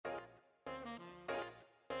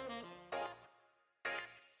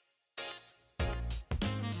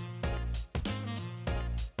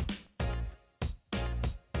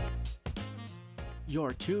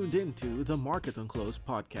You're tuned into the Market on Close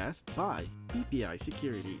podcast by BPI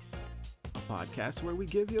Securities, a podcast where we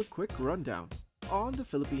give you a quick rundown on the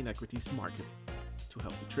Philippine equities market to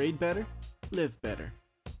help you trade better, live better,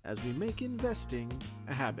 as we make investing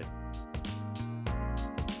a habit.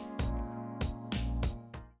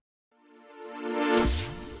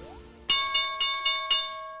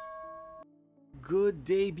 Good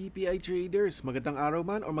day, BPI traders! Magandang araw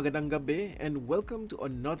man or magandang gabi, and welcome to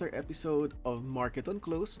another episode of Market on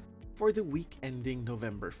Close for the week ending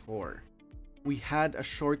November 4. We had a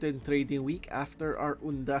shortened trading week after our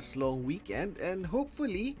Undas long weekend, and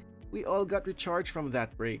hopefully, we all got recharged from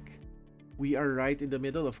that break. We are right in the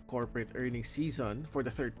middle of corporate earnings season for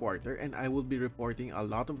the third quarter, and I will be reporting a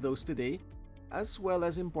lot of those today, as well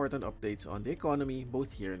as important updates on the economy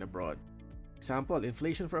both here and abroad. Example,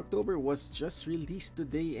 inflation for October was just released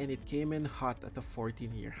today and it came in hot at a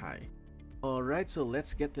 14-year high. Alright, so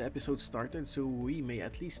let's get the episode started so we may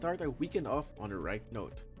at least start our weekend off on a right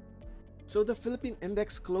note. So the Philippine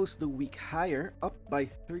Index closed the week higher, up by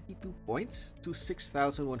 32 points to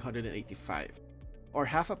 6,185, or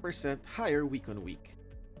 0.5% higher week on week.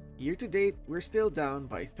 Year to date, we're still down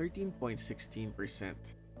by 13.16%.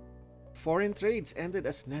 Foreign trades ended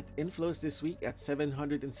as net inflows this week at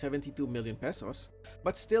 772 million pesos,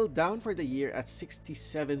 but still down for the year at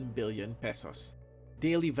 67 billion pesos.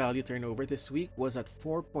 Daily value turnover this week was at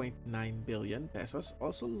 4.9 billion pesos,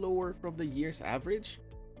 also lower from the year's average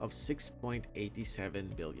of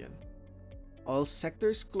 6.87 billion. All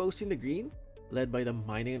sectors closed in the green, led by the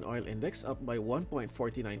mining and oil index up by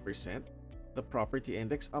 1.49%, the property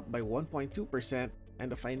index up by 1.2%,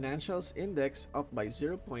 and the financials index up by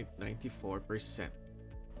 0.94%.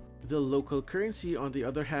 The local currency, on the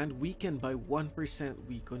other hand, weakened by 1%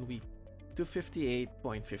 week on week to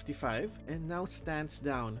 58.55 and now stands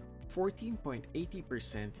down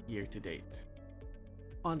 14.80% year to date.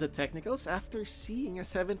 On the technicals, after seeing a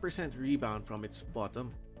 7% rebound from its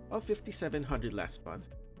bottom of 5,700 last month,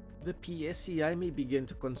 the PSCI may begin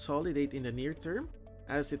to consolidate in the near term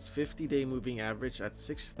as its 50-day moving average at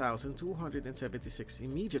 6,276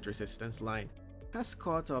 immediate resistance line has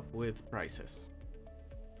caught up with prices.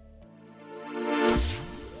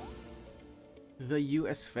 The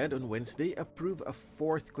US Fed on Wednesday approved a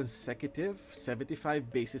fourth consecutive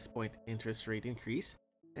 75 basis point interest rate increase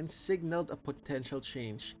and signaled a potential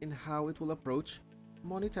change in how it will approach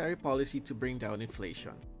monetary policy to bring down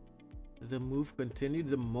inflation. The move continued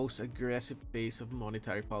the most aggressive pace of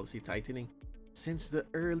monetary policy tightening since the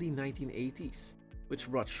early 1980s, which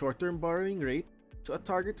brought short-term borrowing rate to a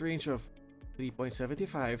target range of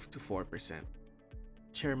 3.75 to 4%.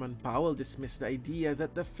 Chairman Powell dismissed the idea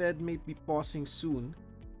that the Fed may be pausing soon,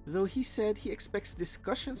 though he said he expects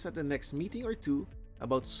discussions at the next meeting or two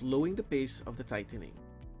about slowing the pace of the tightening.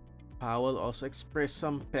 Powell also expressed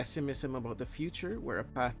some pessimism about the future, where a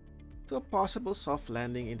path to a possible soft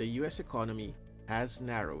landing in the US economy has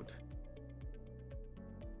narrowed.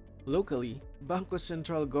 Locally, Bangko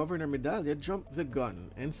Sentral Governor Medalla jumped the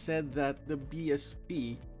gun and said that the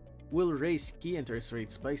BSP will raise key interest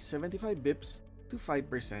rates by 75 bips to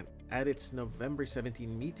 5% at its November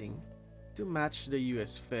 17 meeting to match the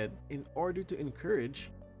US Fed in order to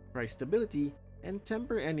encourage price stability and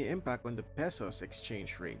temper any impact on the peso's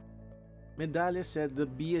exchange rate. Medalla said the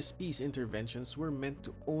BSP's interventions were meant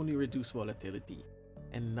to only reduce volatility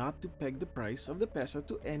and not to peg the price of the peso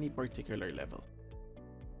to any particular level.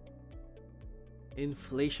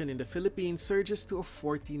 Inflation in the Philippines surges to a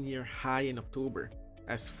 14-year high in October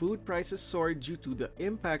as food prices soared due to the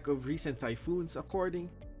impact of recent typhoons, according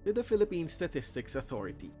to the Philippine Statistics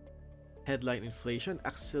Authority. Headline inflation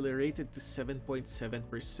accelerated to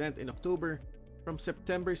 7.7% in October from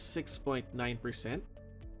September's 6.9%,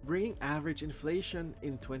 bringing average inflation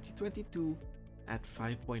in 2022 at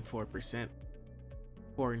 5.4%.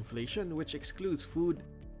 Core inflation, which excludes food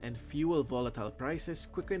and fuel volatile prices,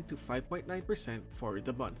 quickened to 5.9% for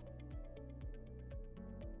the month.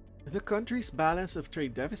 The country's balance of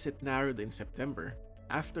trade deficit narrowed in September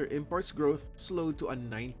after imports growth slowed to a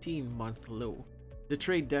 19-month low. The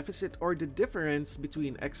trade deficit, or the difference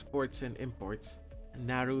between exports and imports,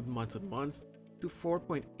 narrowed month on month to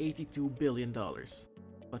 $4.82 billion,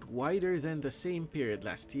 but wider than the same period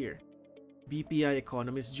last year. BPI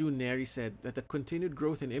economist June Neri said that the continued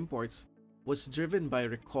growth in imports was driven by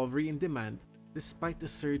recovery in demand despite the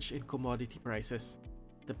surge in commodity prices.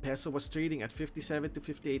 The peso was trading at 57 to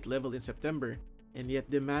 58 level in September, and yet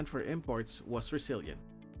demand for imports was resilient.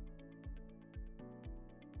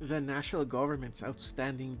 The national government's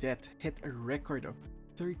outstanding debt hit a record of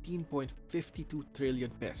 13.52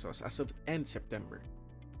 trillion pesos as of end September,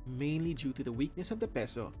 mainly due to the weakness of the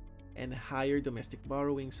peso and higher domestic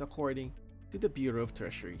borrowings according to the Bureau of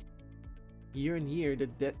Treasury. Year on year, the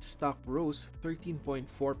debt stock rose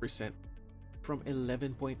 13.4% from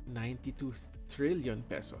 11.92 trillion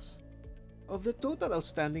pesos. Of the total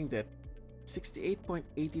outstanding debt,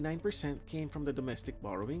 68.89% came from the domestic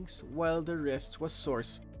borrowings, while the rest was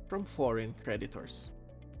sourced from foreign creditors.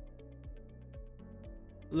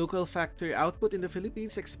 Local factory output in the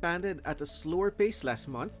Philippines expanded at a slower pace last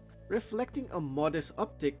month, reflecting a modest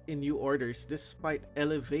uptick in new orders despite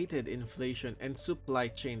elevated inflation and supply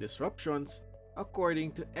chain disruptions,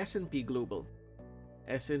 according to S&P Global.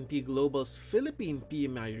 S&P Global's Philippine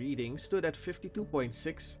PMI reading stood at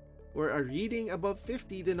 52.6, where a reading above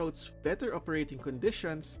 50 denotes better operating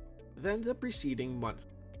conditions than the preceding month.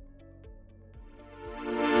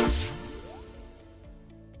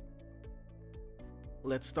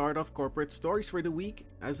 Let's start off corporate stories for the week,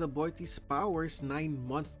 as Aboitiz Power's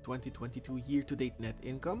 9-month 2022 year-to-date net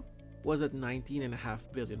income was at 19.5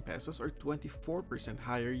 billion pesos or 24%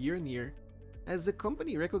 higher year-on-year, as the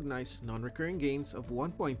company recognized non-recurring gains of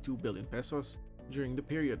 1.2 billion pesos during the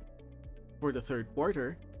period. For the third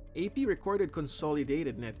quarter, AP recorded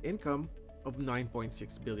consolidated net income of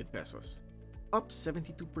 9.6 billion pesos, up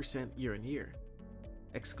 72% year-on-year.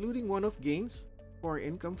 Excluding one-off gains, core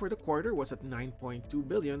income for the quarter was at 9.2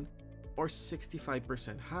 billion or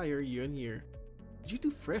 65% higher year-on-year due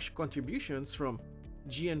to fresh contributions from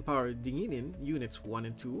GN Power Dinginan Units 1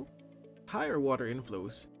 and 2, higher water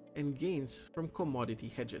inflows, and gains from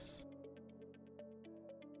commodity hedges.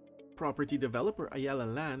 Property developer Ayala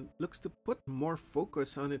Land looks to put more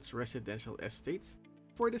focus on its residential estates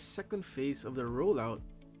for the second phase of the rollout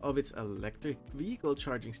of its electric vehicle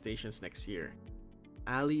charging stations next year.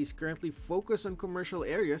 ALI is currently focused on commercial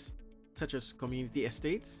areas such as community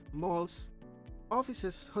estates, malls,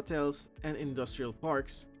 offices, hotels, and industrial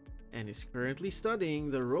parks, and is currently studying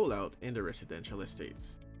the rollout in the residential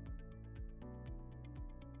estates.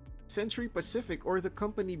 Century Pacific, or the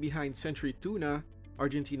company behind Century Tuna,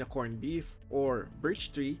 Argentina Corned Beef, or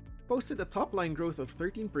Birch Tree, posted a top-line growth of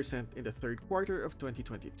 13% in the third quarter of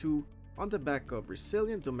 2022 on the back of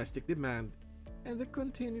resilient domestic demand and the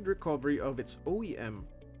continued recovery of its OEM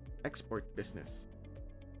export business.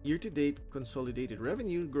 Year-to-date, consolidated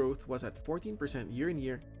revenue growth was at 14%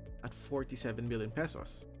 year-on-year at 47 billion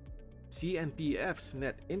pesos. CNPF's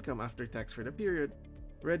net income after tax for the period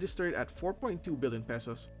registered at 4.2 billion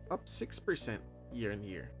pesos, up 6%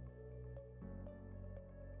 year-on-year.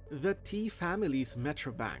 The T family's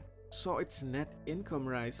Metrobank saw its net income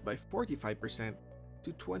rise by 45%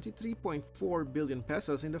 to 23.4 billion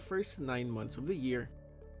pesos in the first 9 months of the year,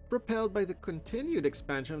 propelled by the continued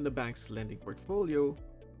expansion of the bank's lending portfolio,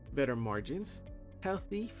 better margins,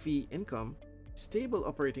 healthy fee income, stable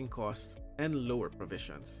operating costs, and lower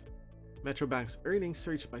provisions. Metrobank's earnings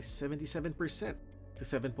surged by 77% to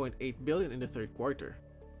 7.8 billion in the third quarter.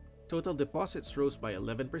 Total deposits rose by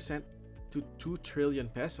 11% to 2 trillion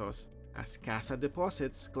pesos as CASA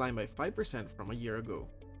deposits climbed by 5% from a year ago.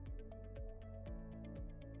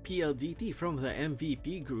 PLDT from the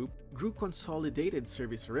MVP Group grew consolidated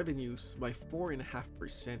service revenues by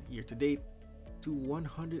 4.5% year-to-date to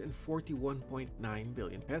 141.9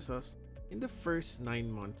 billion pesos in the first 9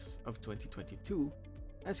 months of 2022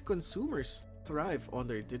 as consumers thrive on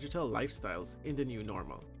their digital lifestyles in the new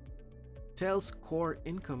normal. Tel's core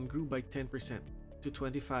income grew by 10% to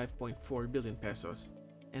 25.4 billion pesos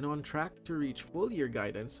and on track to reach full-year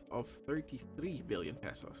guidance of 33 billion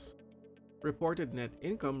pesos. Reported net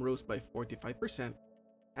income rose by 45%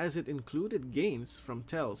 as it included gains from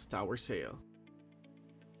Tel's tower sale.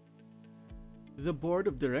 The board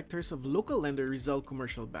of directors of local lender Rizal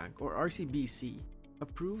Commercial Bank, or RCBC,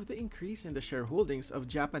 approved the increase in the shareholdings of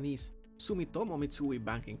Japanese Sumitomo Mitsui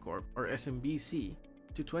Banking Corp, or SMBC,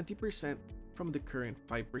 to 20% from the current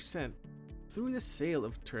 5% through the sale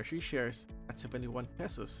of treasury shares at 71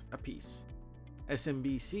 pesos apiece.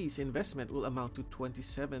 SMBC's investment will amount to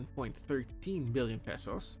 27.13 billion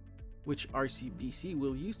pesos, which RCBC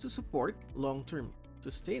will use to support long-term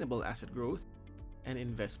sustainable asset growth and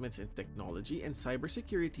investments in technology and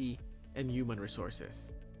cybersecurity and human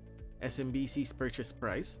resources. SMBC's purchase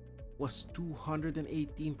price was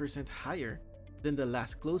 218% higher than the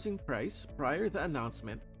last closing price prior to the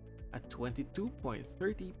announcement at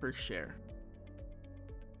 22.30 per share.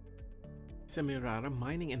 Semirara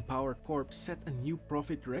Mining and Power Corp set a new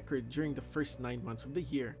profit record during the first 9 months of the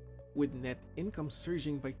year, with net income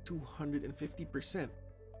surging by 250%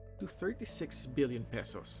 to 36 billion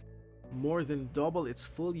pesos, more than double its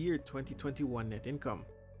full year 2021 net income.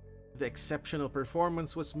 The exceptional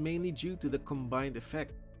performance was mainly due to the combined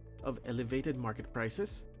effect of elevated market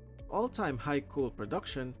prices, all-time high coal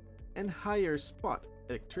production, and higher spot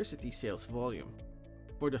electricity sales volume.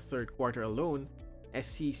 For the third quarter alone,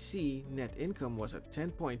 SCC net income was at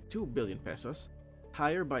 10.2 billion pesos,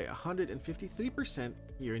 higher by 153%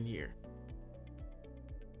 year-on-year.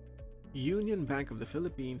 Union Bank of the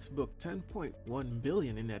Philippines booked 10.1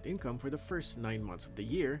 billion in net income for the first 9 months of the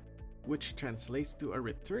year, which translates to a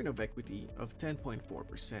return of equity of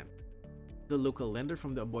 10.4%. The local lender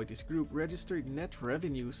from the Aboitiz Group registered net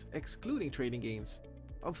revenues excluding trading gains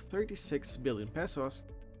of 36 billion pesos,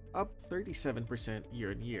 up 37%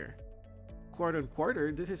 year-on-year.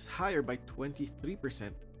 Quarter-on-quarter, this is higher by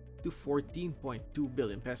 23% to 14.2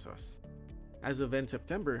 billion pesos. As of end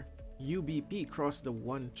September, UBP crossed the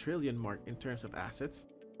 1 trillion mark in terms of assets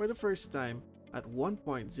for the first time at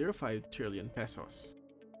 1.05 trillion pesos.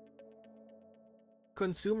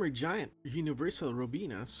 Consumer giant Universal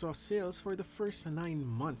Robina saw sales for the first 9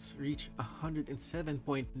 months reach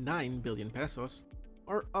 107.9 billion pesos,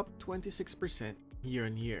 or up 26%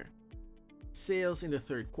 year-on-year. Sales in the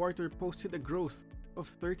third quarter posted a growth of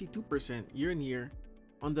 32% year-on-year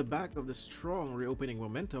on the back of the strong reopening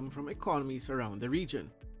momentum from economies around the region.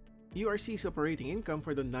 URC's operating income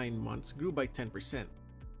for the 9 months grew by 10%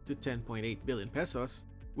 to 10.8 billion pesos,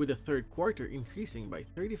 with the third quarter increasing by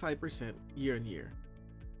 35% year-on-year.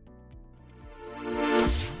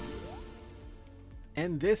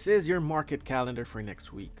 And this is your market calendar for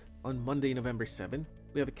next week. On Monday, November 7,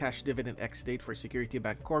 we have a cash dividend ex-date for Security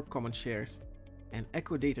Bank Corp common shares and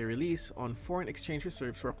echo data release on foreign exchange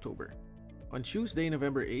reserves for October. On Tuesday,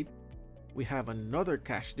 November 8, we have another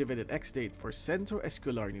cash dividend ex-date for Centro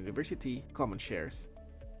Escolar University common shares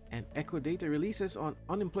and echo data releases on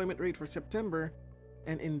unemployment rate for September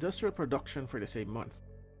and industrial production for the same month.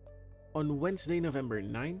 On Wednesday, November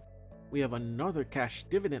 9, we have another cash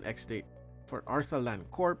dividend ex-date for Artha Land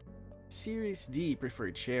Corp Series D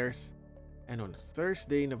preferred shares, and on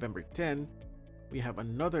Thursday, November 10, we have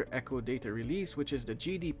another echo data release, which is the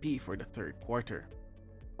GDP for the third quarter.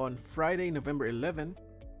 On Friday, November 11,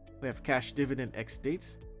 we have cash dividend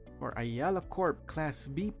ex-dates for Ayala Corp Class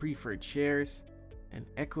B preferred shares and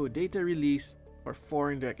echo data release for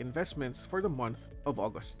foreign direct investments for the month of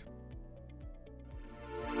August.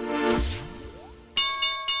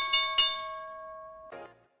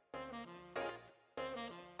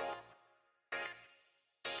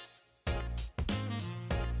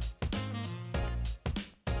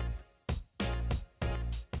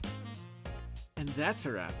 And that's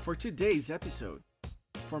a wrap for today's episode.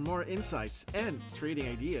 For more insights and trading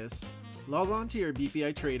ideas, log on to your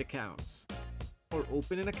BPI Trade accounts or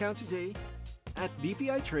open an account today at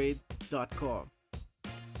bpitrade.com.